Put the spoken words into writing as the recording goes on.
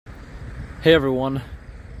Hey everyone,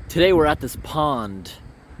 today we're at this pond,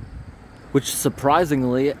 which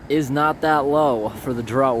surprisingly is not that low for the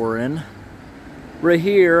drought we're in. Right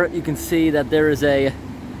here you can see that there is a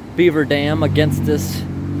beaver dam against this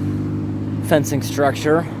fencing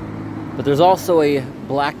structure, but there's also a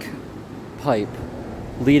black pipe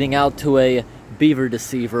leading out to a beaver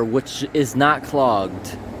deceiver, which is not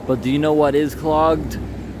clogged. But do you know what is clogged?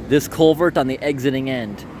 This culvert on the exiting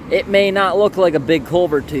end. It may not look like a big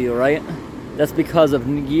culvert to you, right? That's because of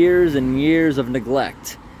years and years of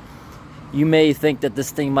neglect. You may think that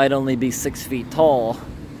this thing might only be 6 feet tall,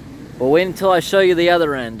 but wait until I show you the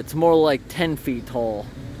other end. It's more like 10 feet tall.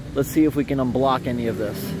 Let's see if we can unblock any of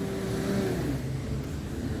this.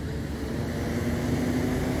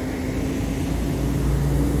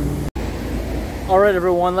 Alright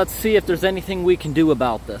everyone, let's see if there's anything we can do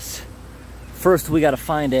about this. First we gotta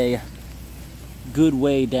find a good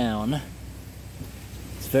way down.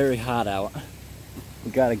 It's very hot out. We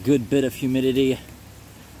got a good bit of humidity.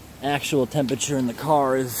 Actual temperature in the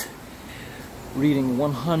car is reading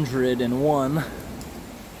 101.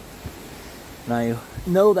 And I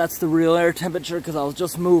know that's the real air temperature because I was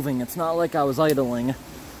just moving. It's not like I was idling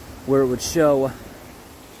where it would show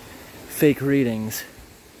fake readings.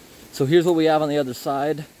 So here's what we have on the other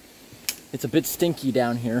side. It's a bit stinky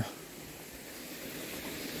down here.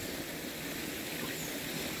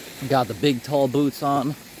 Got the big tall boots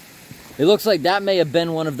on. It looks like that may have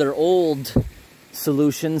been one of their old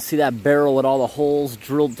solutions. See that barrel with all the holes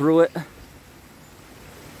drilled through it?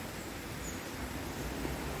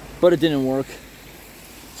 But it didn't work.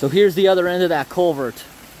 So here's the other end of that culvert.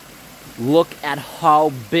 Look at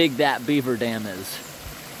how big that beaver dam is.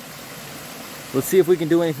 Let's see if we can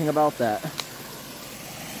do anything about that.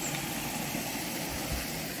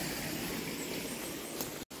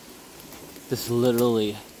 This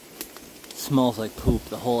literally smells like poop,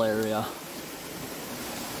 the whole area.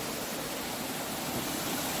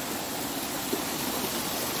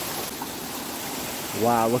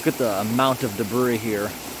 Wow, look at the amount of debris here.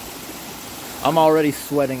 I'm already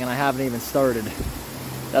sweating and I haven't even started.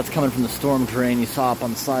 That's coming from the storm drain you saw up on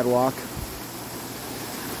the sidewalk.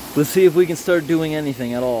 Let's see if we can start doing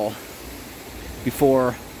anything at all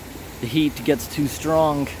before the heat gets too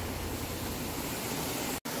strong.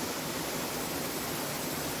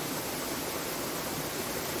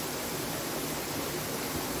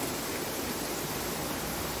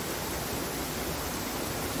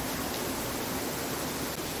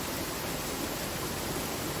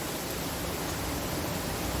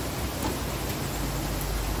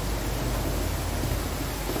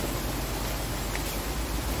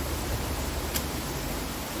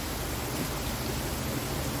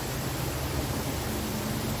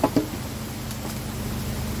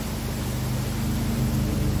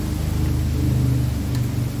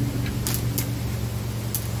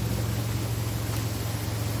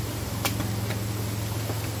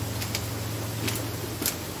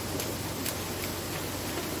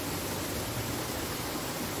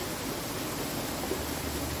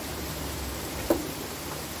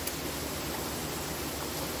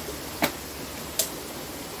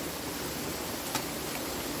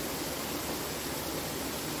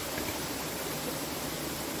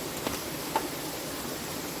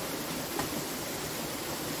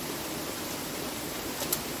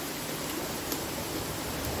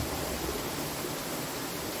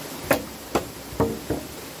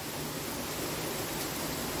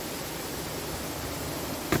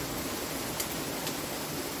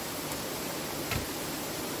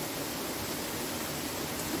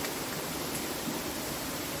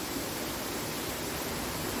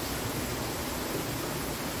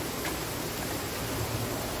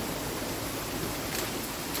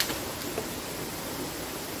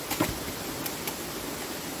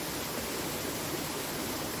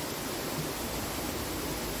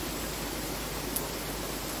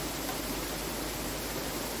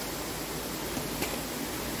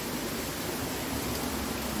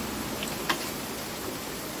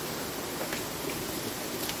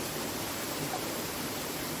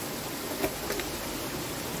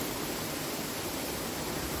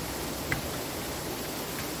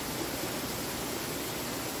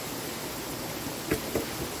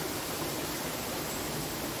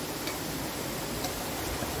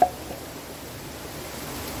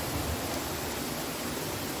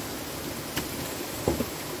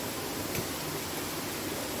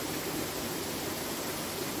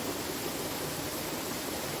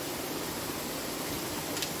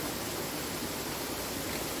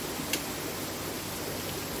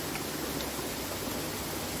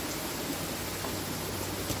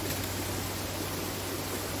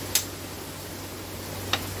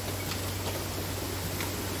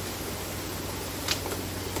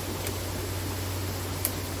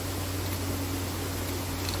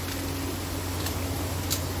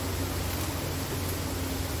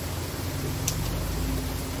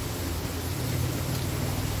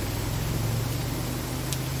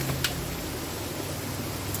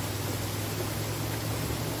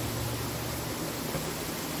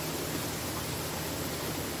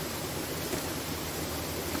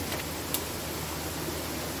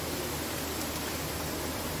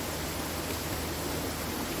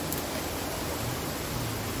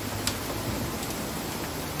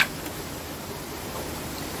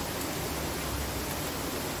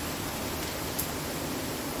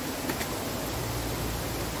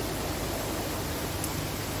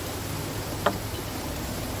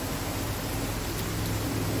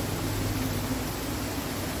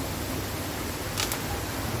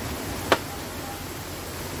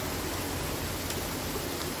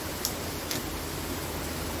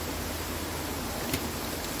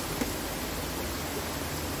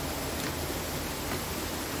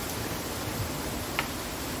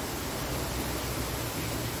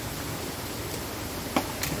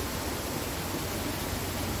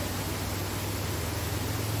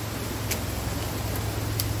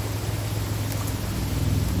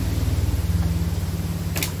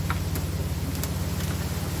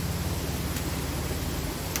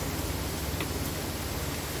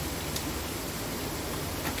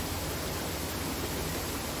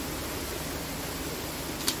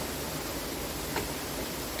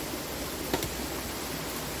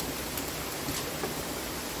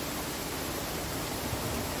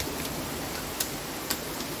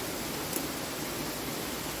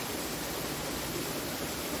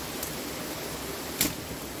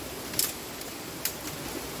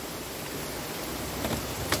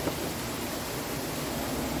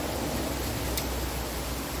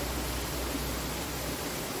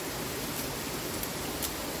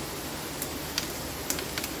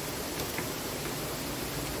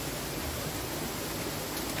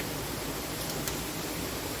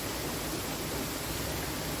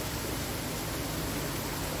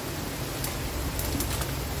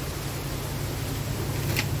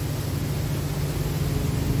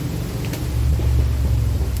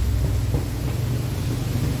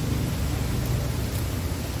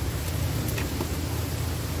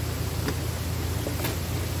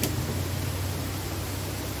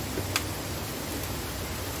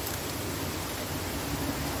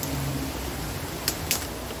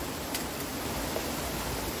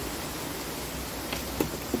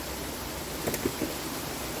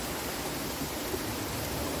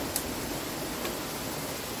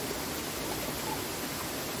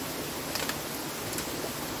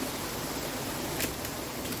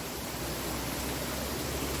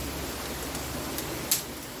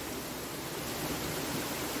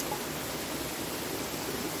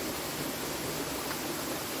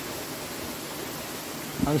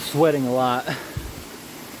 I'm sweating a lot.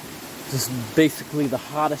 This is basically the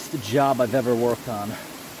hottest job I've ever worked on.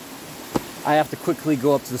 I have to quickly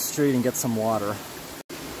go up to the street and get some water.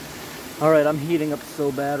 Alright, I'm heating up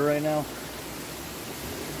so bad right now.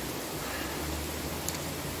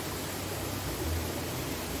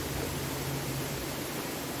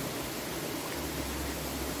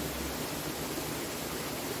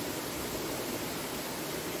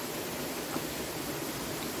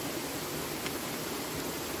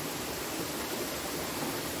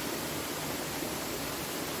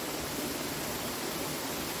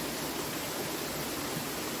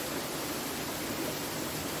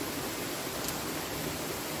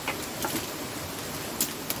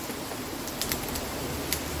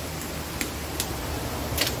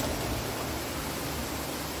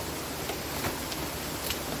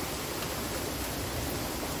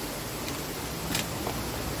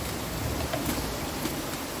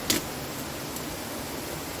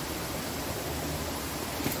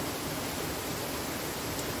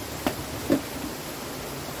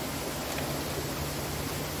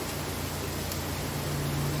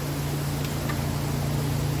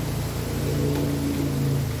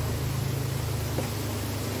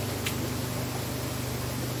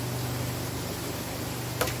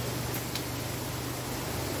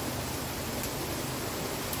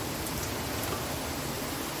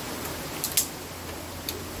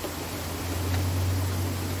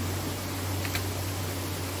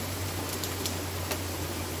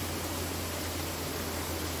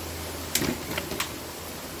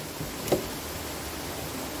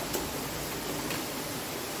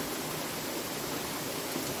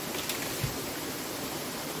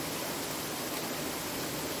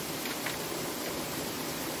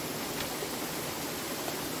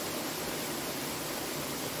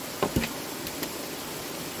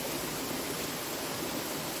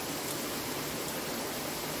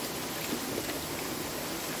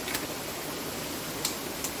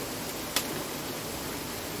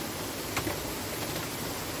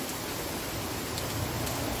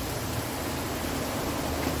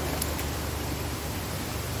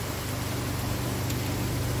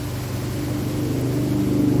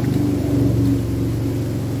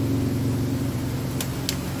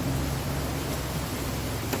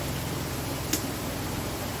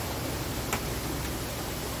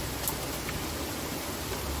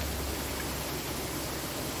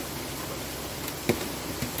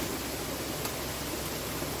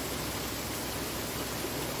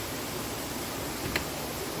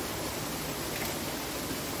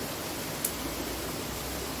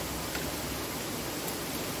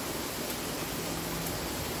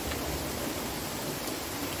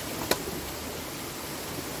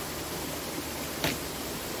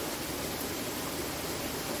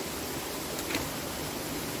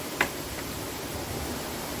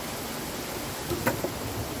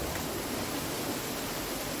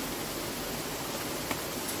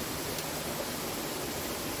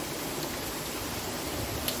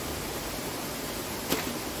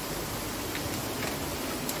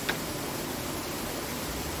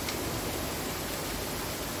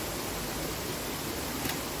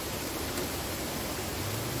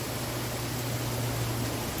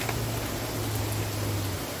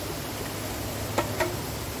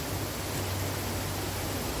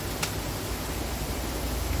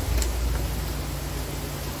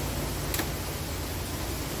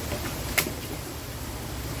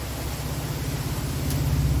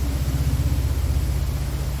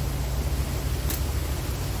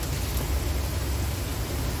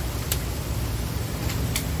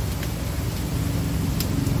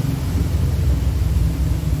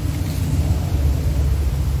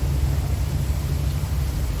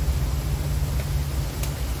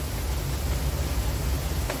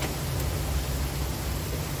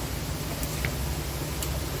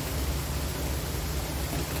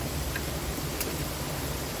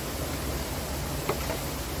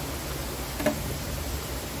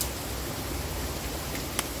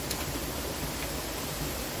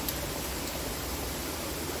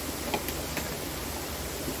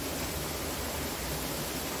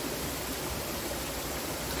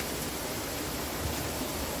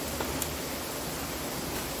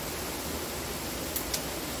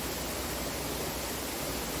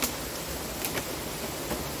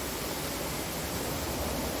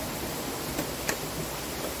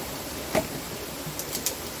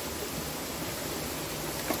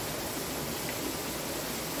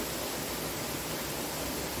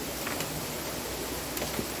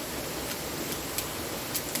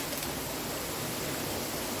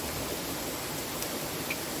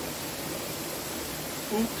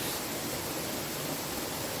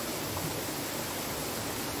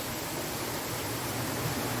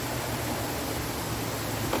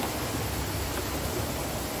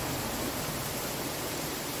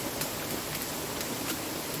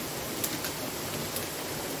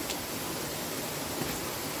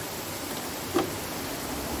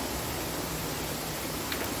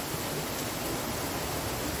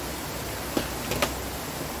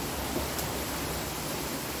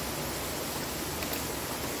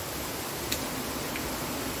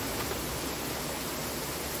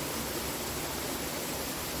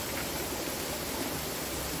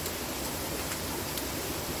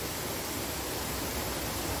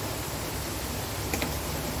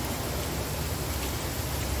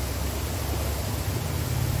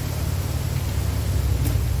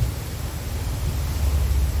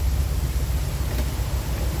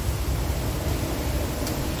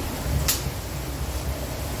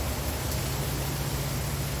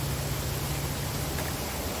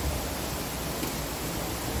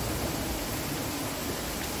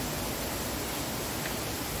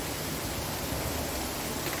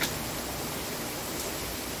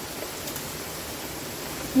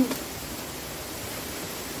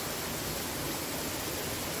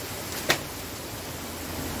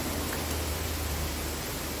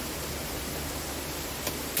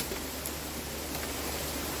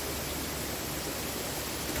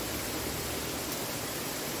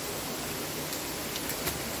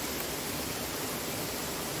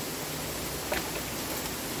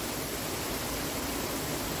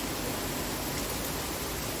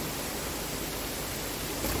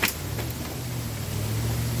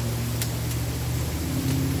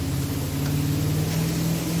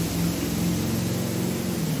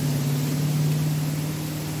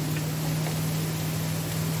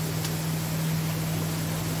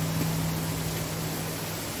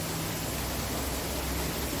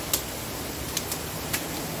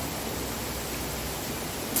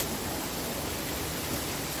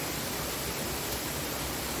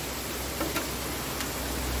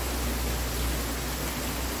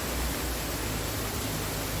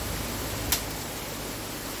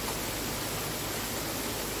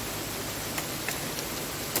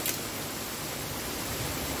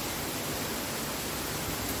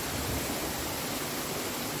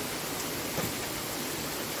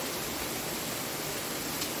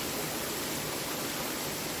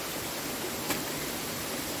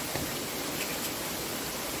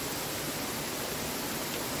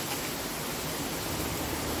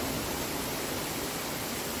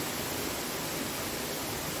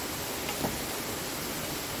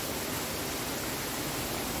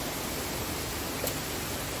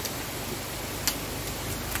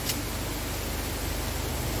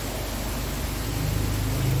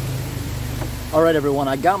 All right, everyone,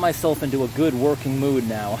 I got myself into a good working mood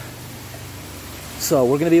now. So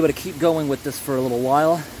we're gonna be able to keep going with this for a little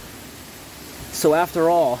while. So after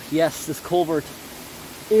all, yes, this culvert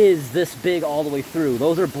is this big all the way through.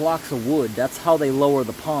 Those are blocks of wood. That's how they lower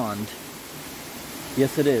the pond.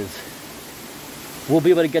 Yes, it is. We'll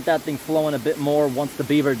be able to get that thing flowing a bit more once the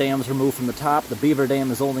beaver dam's removed from the top. The beaver dam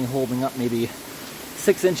is only holding up maybe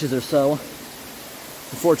 6 inches or so.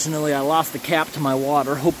 Unfortunately, I lost the cap to my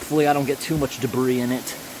water. Hopefully I don't get too much debris in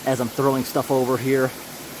it as I'm throwing stuff over here.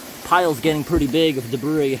 Pile's getting pretty big of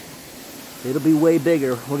debris. It'll be way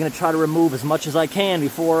bigger. We're gonna try to remove as much as I can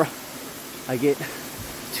before I get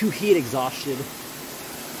too heat exhausted.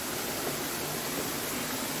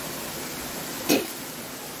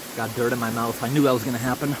 Got dirt in my mouth. I knew that was gonna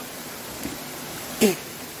happen.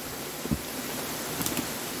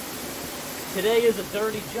 Today is a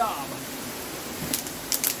dirty job.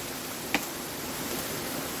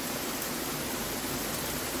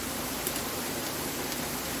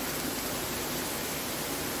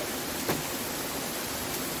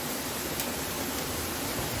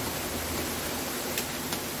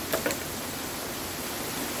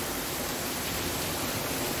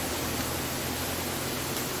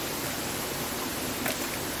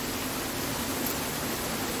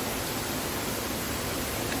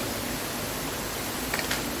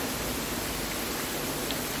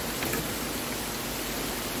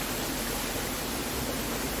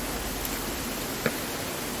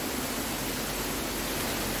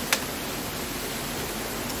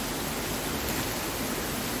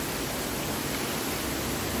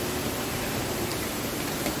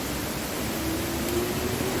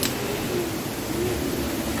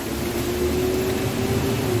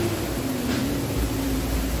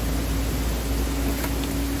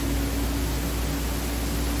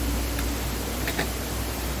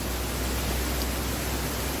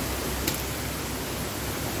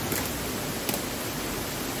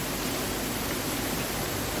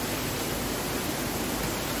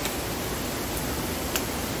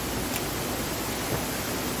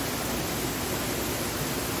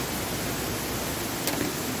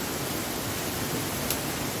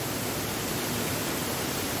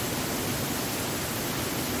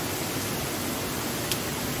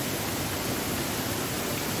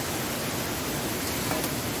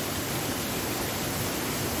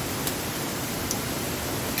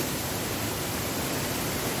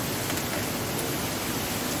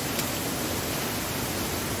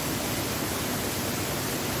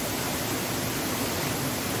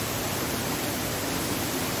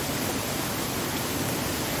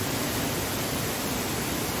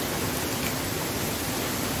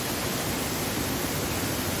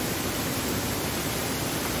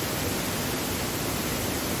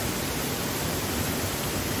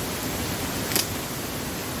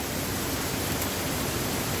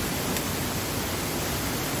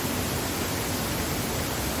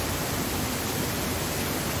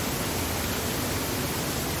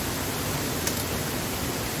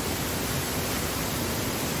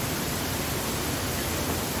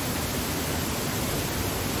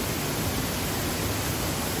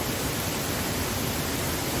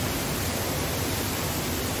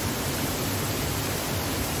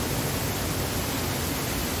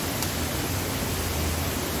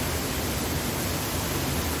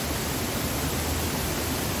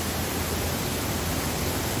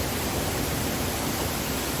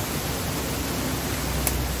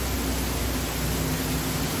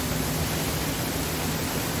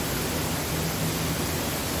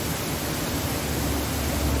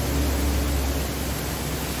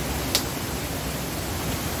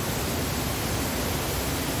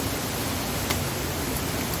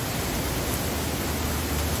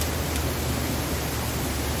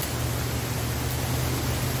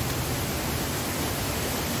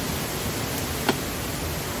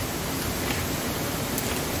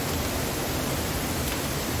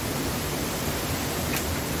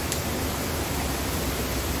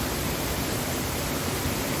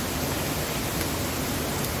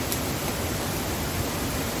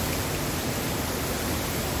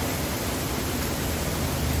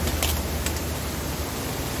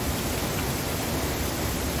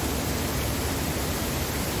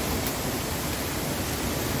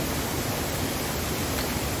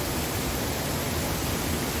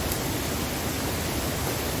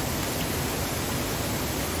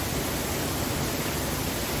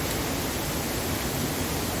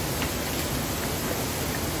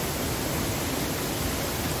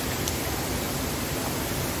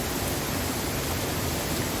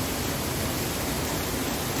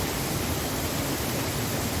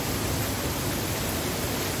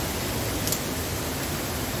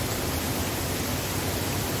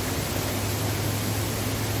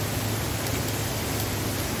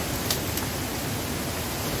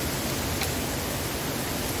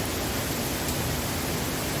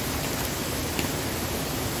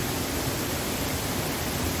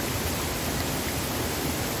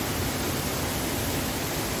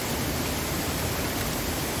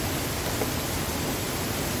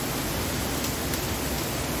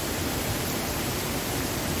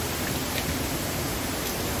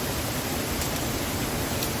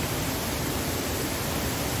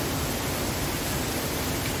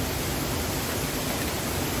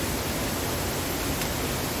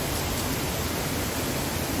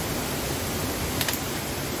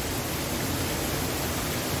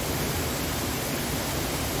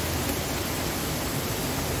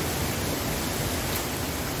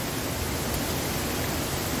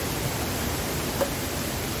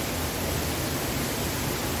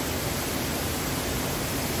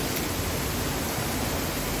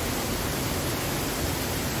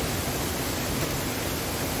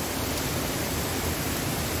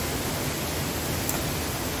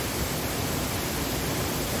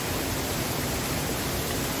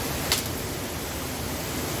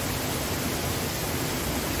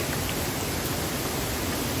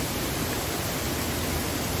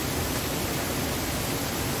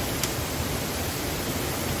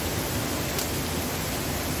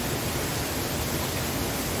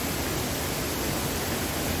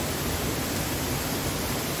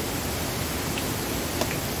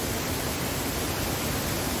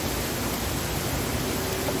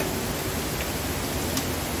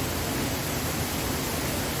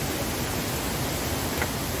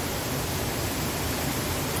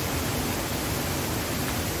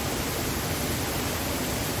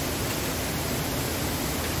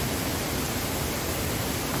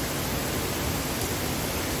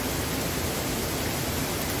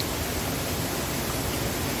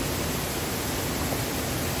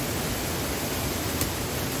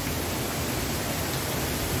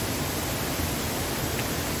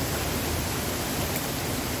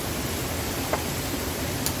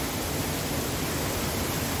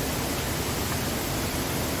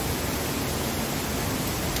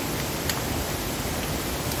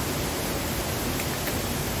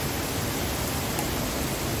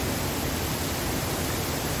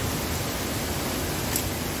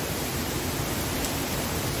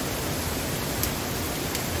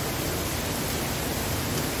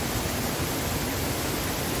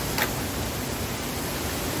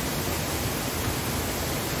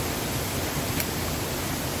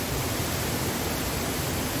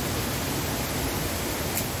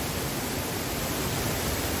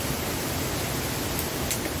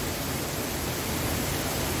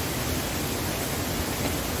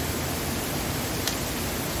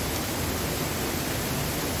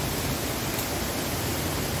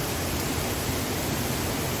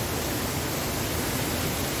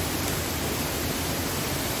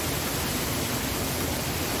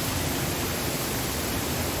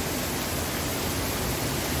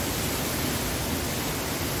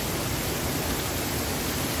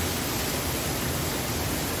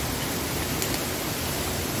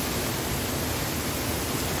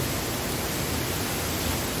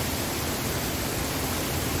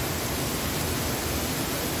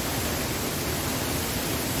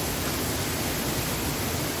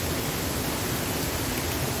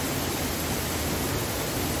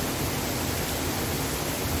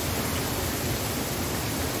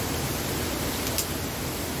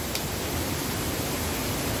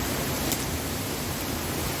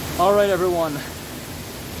 All right, everyone.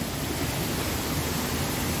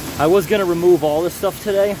 I was gonna remove all this stuff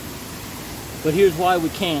today, but here's why we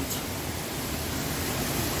can't.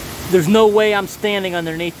 There's no way I'm standing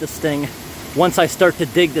underneath this thing once I start to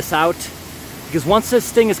dig this out, because once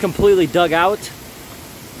this thing is completely dug out,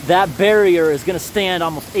 that barrier is gonna stand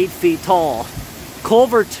almost 8 feet tall.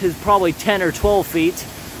 Culvert is probably 10 or 12 feet.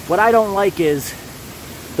 What I don't like is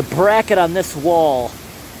the bracket on this wall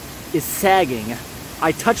is sagging.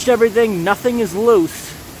 I touched everything, nothing is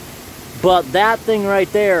loose, but that thing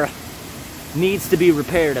right there needs to be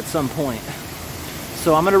repaired at some point.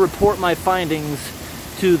 So I'm gonna report my findings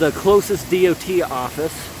to the closest DOT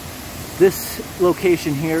office. This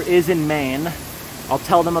location here is in Maine. I'll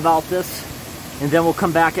tell them about this, and then we'll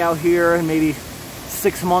come back out here in maybe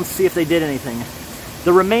 6 months, see if they did anything.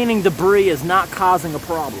 The remaining debris is not causing a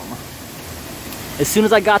problem. As soon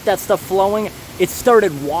as I got that stuff flowing, it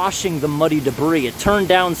started washing the muddy debris. It turned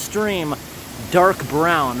downstream dark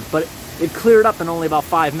brown, but it cleared up in only about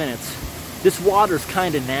 5 minutes. This water's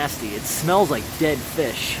kind of nasty. It smells like dead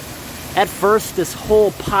fish. At first, this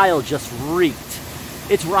whole pile just reeked.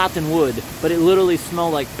 It's rotten wood, but it literally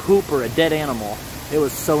smelled like poop or a dead animal. It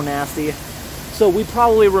was so nasty. So we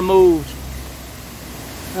probably removed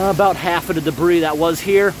about half of the debris that was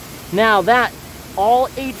here. Now that, all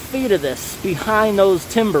 8 feet of this behind those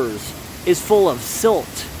timbers is full of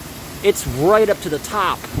silt. It's right up to the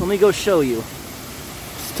top. Let me go show you.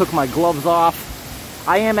 Just took my gloves off.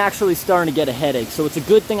 I am actually starting to get a headache, so it's a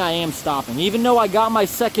good thing I am stopping. Even though I got my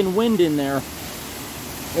second wind in there,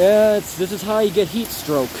 yeah, this is how you get heat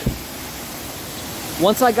stroke.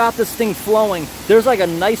 Once I got this thing flowing, there's like a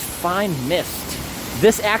nice fine mist.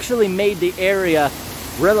 This actually made the area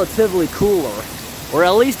relatively cooler, or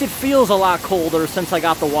at least it feels a lot colder since I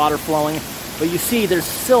got the water flowing. But you see there's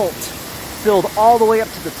silt filled all the way up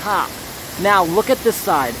to the top. Now look at this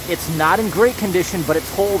side. It's not in great condition, but it's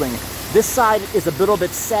holding. This side is a little bit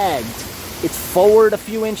sagged. It's forward a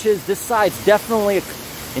few inches. This side's definitely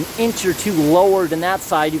an inch or two lower than that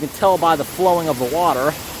side. You can tell by the flowing of the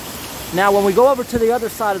water. Now when we go over to the other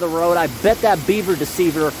side of the road, I bet that beaver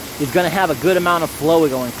deceiver is gonna have a good amount of flow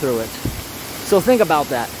going through it. So think about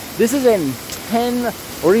that. This is a 10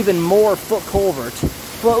 or even more foot culvert,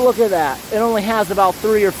 but look at that. It only has about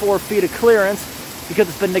 3 or 4 feet of clearance because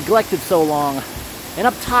it's been neglected so long. And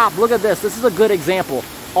up top, look at this. This is a good example.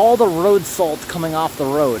 All the road salt coming off the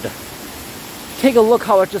road. Take a look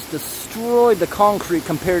how it just destroyed the concrete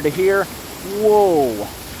compared to here. Whoa.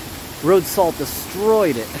 Road salt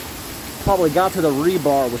destroyed it. Probably got to the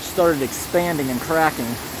rebar, which started expanding and cracking.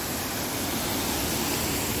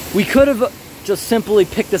 We could have just simply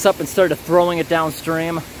picked this up and started throwing it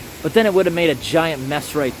downstream, but then it would have made a giant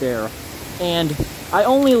mess right there. And I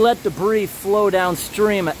only let debris flow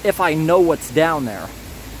downstream if I know what's down there.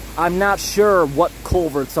 I'm not sure what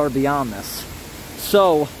culverts are beyond this.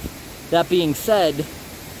 So, that being said,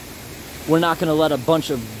 we're not going to let a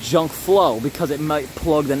bunch of junk flow because it might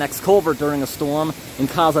plug the next culvert during a storm and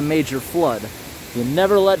cause a major flood. You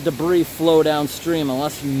never let debris flow downstream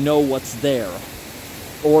unless you know what's there.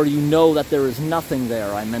 Or you know that there is nothing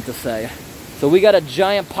there, I meant to say. So we got a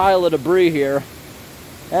giant pile of debris here.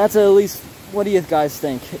 That's at least, what do you guys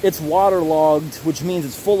think? It's waterlogged, which means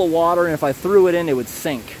it's full of water, and if I threw it in, it would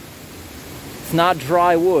sink. It's not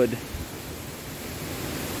dry wood.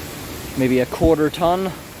 Maybe a 1/4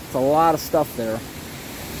 ton. It's a lot of stuff there.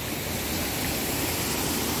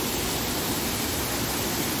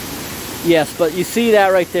 Yes, but you see that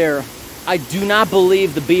right there. I do not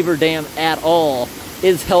believe the beaver dam at all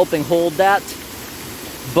is helping hold that,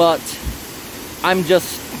 but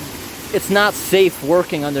it's not safe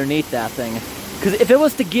working underneath that thing. Because if it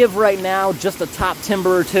was to give right now, just a top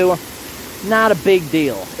timber or two, not a big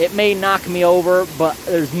deal. It may knock me over, but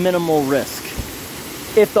there's minimal risk.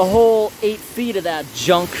 If the whole 8 feet of that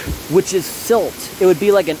junk, which is silt, it would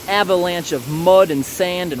be like an avalanche of mud and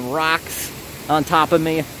sand and rocks on top of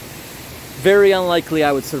me. Very unlikely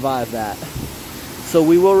I would survive that. So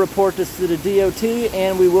we will report this to the DOT,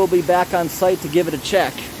 and we will be back on site to give it a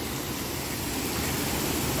check.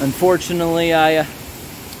 Unfortunately,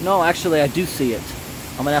 no, actually I do see it.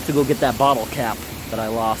 I'm gonna have to go get that bottle cap that I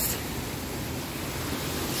lost.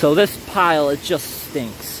 So this pile, it just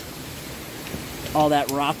stinks. All that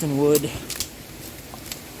rotten wood.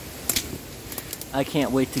 I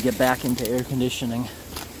can't wait to get back into air conditioning.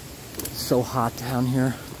 It's so hot down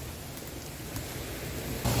here.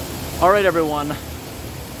 All right, everyone.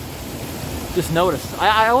 Just noticed,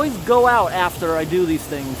 I always go out after I do these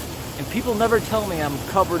things, and people never tell me I'm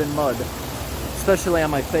covered in mud, especially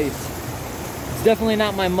on my face. It's definitely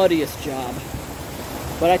not my muddiest job,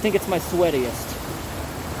 but I think it's my sweatiest.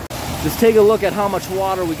 Just take a look at how much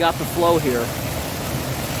water we got to flow here.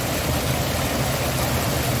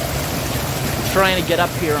 I'm trying to get up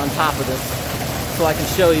here on top of this so I can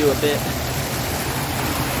show you a bit.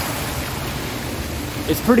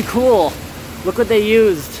 It's pretty cool. Look what they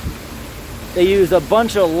used. They used a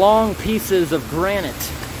bunch of long pieces of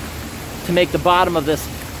granite to make the bottom of this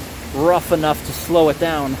rough enough to slow it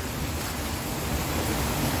down.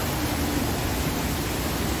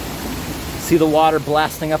 See the water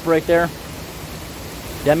blasting up right there?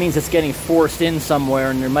 That means it's getting forced in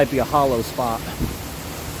somewhere and there might be a hollow spot.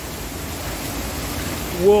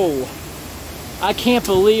 Whoa. I can't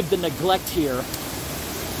believe the neglect here.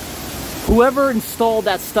 Whoever installed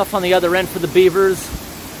that stuff on the other end for the beavers,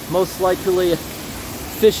 most likely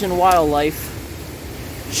Fish and Wildlife,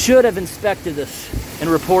 should have inspected this and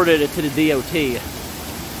reported it to the DOT.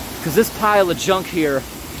 Because this pile of junk here,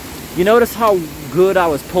 you notice how good I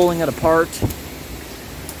was pulling it apart?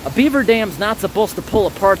 A beaver dam's not supposed to pull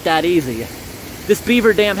apart that easy. This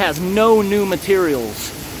beaver dam has no new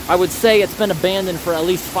materials. I would say it's been abandoned for at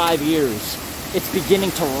least 5 years. It's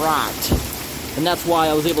beginning to rot. And that's why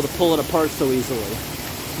I was able to pull it apart so easily.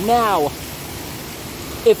 Now,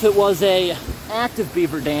 if it was a active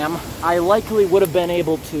beaver dam, I likely would have been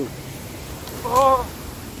able to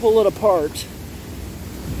pull it apart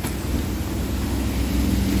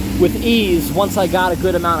with ease once I got a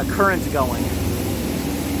good amount of current going.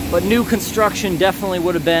 But new construction definitely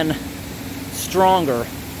would have been stronger.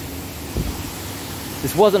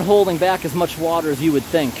 This wasn't holding back as much water as you would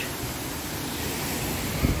think.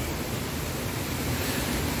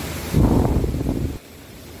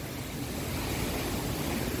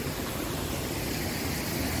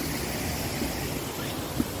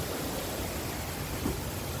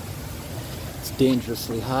 It's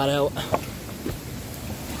dangerously hot out.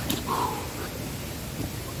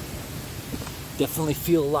 Definitely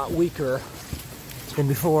feel a lot weaker than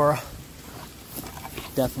before.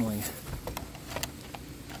 Definitely.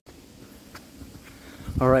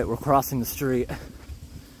 All right, we're crossing the street.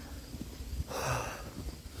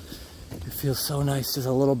 It feels so nice. There's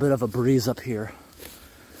a little bit of a breeze up here.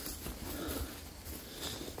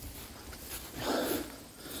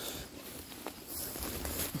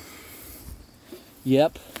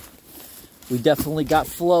 Yep, we definitely got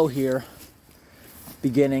flow here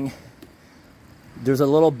beginning. There's a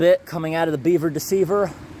little bit coming out of the beaver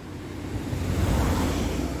deceiver.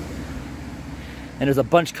 And there's a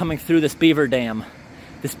bunch coming through this beaver dam.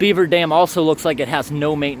 This beaver dam also looks like it has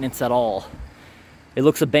no maintenance at all. It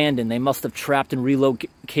looks abandoned. They must have trapped and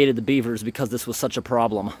relocated the beavers because this was such a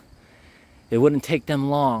problem. It wouldn't take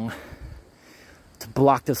them long to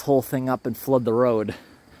block this whole thing up and flood the road.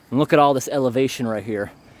 And look at all this elevation right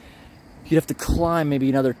here. You'd have to climb maybe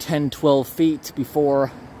another 10, 12 feet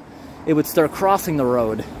before it would start crossing the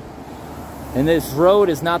road. And this road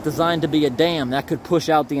is not designed to be a dam. That could push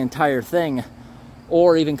out the entire thing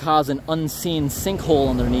or even cause an unseen sinkhole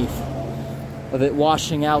underneath of it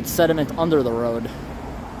washing out sediment under the road.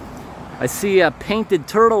 I see a painted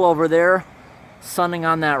turtle over there sunning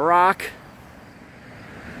on that rock.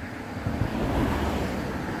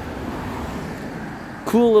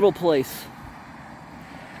 Cool little place.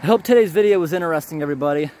 I hope today's video was interesting,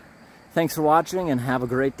 everybody. Thanks for watching and have a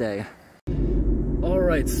great day.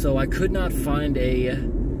 Alright, so I could not find a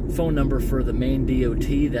phone number for the main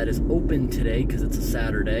DOT that is open today because it's a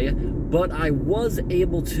Saturday, but I was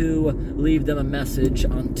able to leave them a message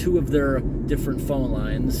on 2 of their different phone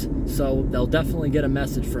lines, so they'll definitely get a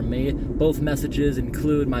message from me. Both messages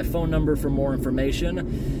include my phone number for more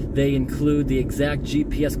information. They include the exact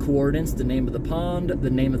GPS coordinates, the name of the pond, the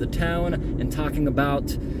name of the town, and talking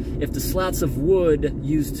about if the slats of wood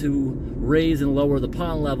used to raise and lower the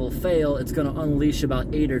pond level fail, it's going to unleash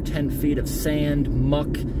about 8 or 10 feet of sand,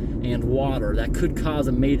 muck, and water. That could cause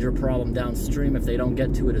a major problem downstream if they don't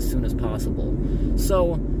get to it as soon as possible.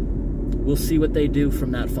 So, we'll see what they do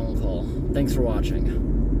from that phone call. Thanks for watching.